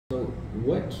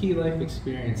What key life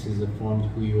experiences have formed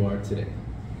who you are today?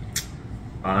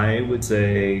 I would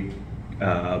say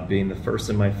being the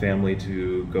first in my family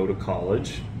to go to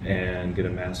college and get a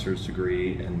master's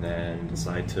degree and then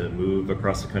decide to move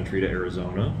across the country to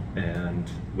Arizona, and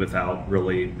without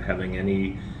really having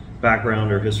any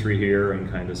background or history here and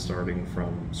kind of starting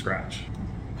from scratch.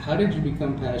 How did you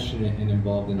become passionate and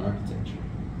involved in architecture?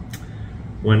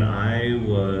 When I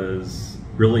was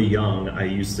really young, I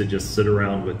used to just sit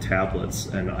around with tablets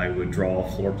and I would draw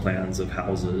floor plans of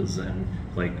houses and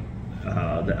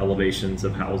the elevations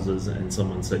of houses, and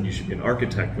someone said you should be an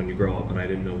architect when you grow up, and I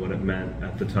didn't know what it meant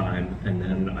at the time, and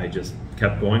then I just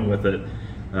kept going with it.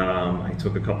 I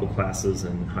took a couple classes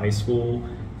in high school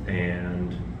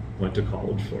and went to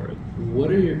college for it.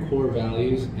 What are your core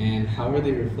values and how are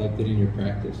they reflected in your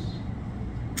practice?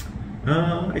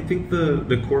 I think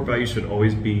the core value should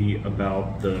always be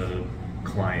about the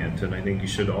client, and I think you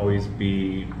should always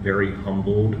be very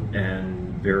humbled and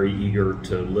very eager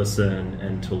to listen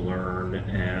and to learn,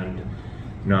 and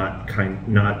not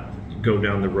go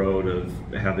down the road of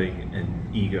having an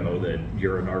ego that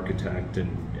you're an architect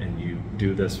and you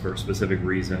do this for a specific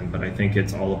reason. But I think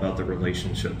it's all about the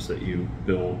relationships that you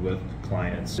build with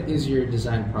clients. What is your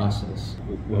design process?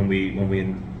 When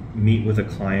we meet with a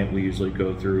client, we usually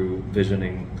go through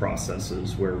visioning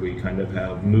processes where we kind of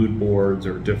have mood boards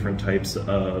or different types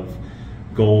of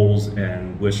goals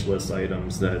and wish list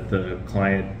items that the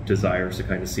client desires to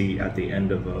kind of see at the end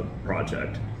of a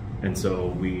project. And so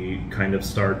we kind of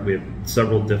start with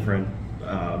several different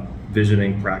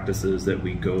visioning practices that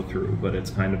we go through, but it's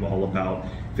kind of all about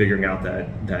figuring out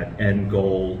that end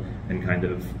goal and kind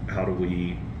of how do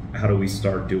we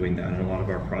start doing that. And a lot of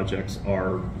our projects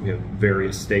we have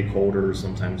various stakeholders,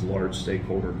 sometimes large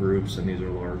stakeholder groups, and these are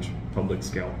large public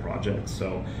scale projects.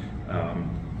 So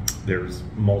there's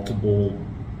multiple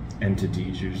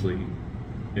entities usually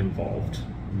involved.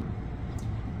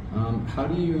 How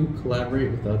do you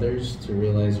collaborate with others to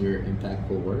realize your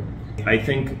impactful work? I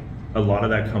think a lot of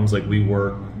that comes, like, we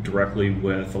work directly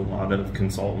with a lot of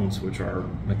consultants, which are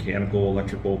mechanical,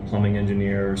 electrical, plumbing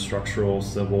engineers, structural,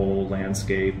 civil,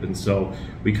 landscape, and so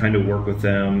we kind of work with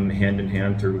them hand in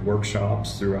hand through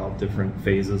workshops throughout different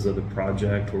phases of the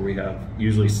project, where we have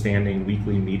usually standing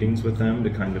weekly meetings with them to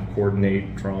kind of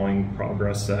coordinate drawing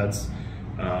progress sets.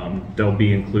 They'll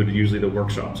be included, usually the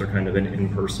workshops are kind of an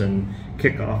in-person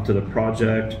kickoff to the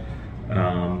project.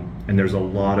 And there's a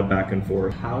lot of back and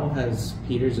forth. How has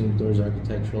Peters and Doors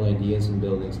architectural ideas and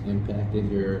buildings impacted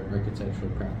your architectural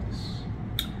practice?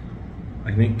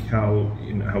 I think how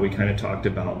we kind of talked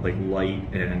about like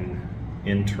light and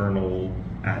internal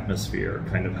atmosphere,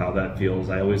 kind of how that feels.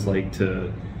 I always like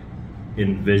to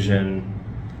envision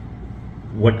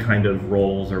what kind of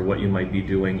roles or what you might be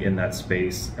doing in that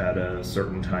space at a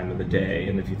certain time of the day.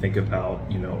 And if you think about,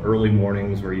 early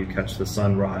mornings where you catch the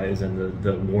sunrise and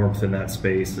the warmth in that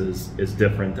space is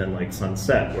different than like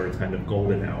sunset, where it's kind of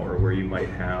golden hour, where you might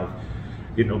have,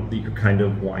 you're kind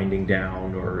of winding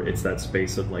down, or it's that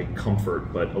space of like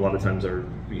comfort. But a lot of times our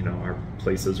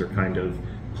places are kind of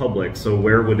public, so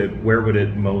where would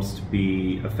it most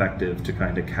be effective to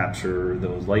kind of capture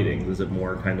those lightings? Is it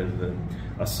more kind of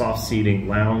a soft seating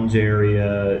lounge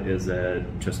area? Is it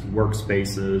just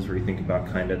workspaces where you think about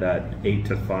kind of that 8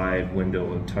 to 5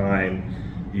 window of time?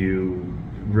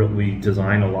 We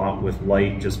design a lot with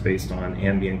light just based on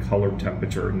ambient color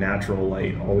temperature, natural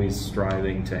light, always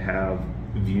striving to have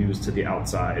views to the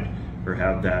outside or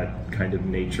have that kind of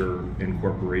nature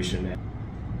incorporation.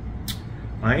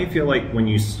 I feel like when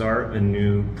you start a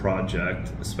new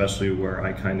project, especially where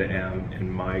I kind of am in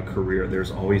my career,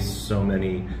 there's always so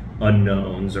many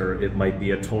unknowns, or it might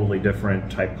be a totally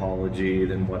different typology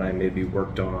than what I maybe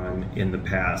worked on in the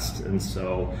past. And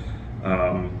so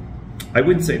I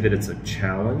wouldn't say that it's a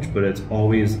challenge, but it's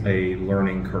always a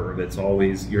learning curve. It's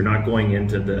always, you're not going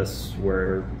into this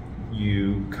where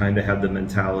you kind of have the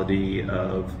mentality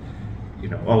of,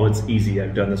 oh, it's easy,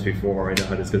 I've done this before, I know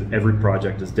how it is, because every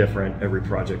project is different, every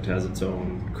project has its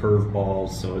own curveballs,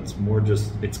 so it's more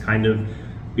just, it's kind of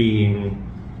being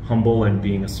humble and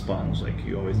being a sponge. Like,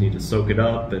 you always need to soak it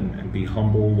up and be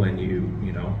humble when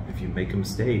if you make a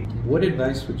mistake. What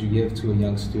advice would you give to a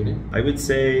young student? I would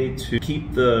say to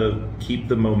keep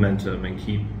the momentum and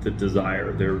keep the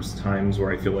desire. There's times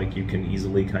where I feel like you can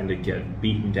easily kind of get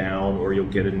beaten down, or you'll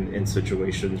get in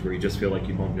situations where you just feel like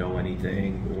you won't know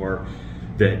anything, or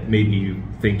that maybe you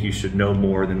think you should know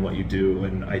more than what you do.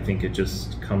 And I think it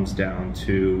just comes down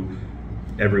to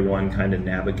everyone kind of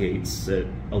navigates it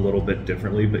a little bit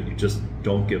differently, but you just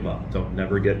don't give up. Don't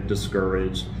never get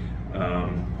discouraged.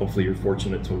 Hopefully you're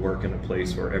fortunate to work in a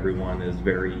place where everyone is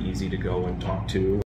very easy to go and talk to.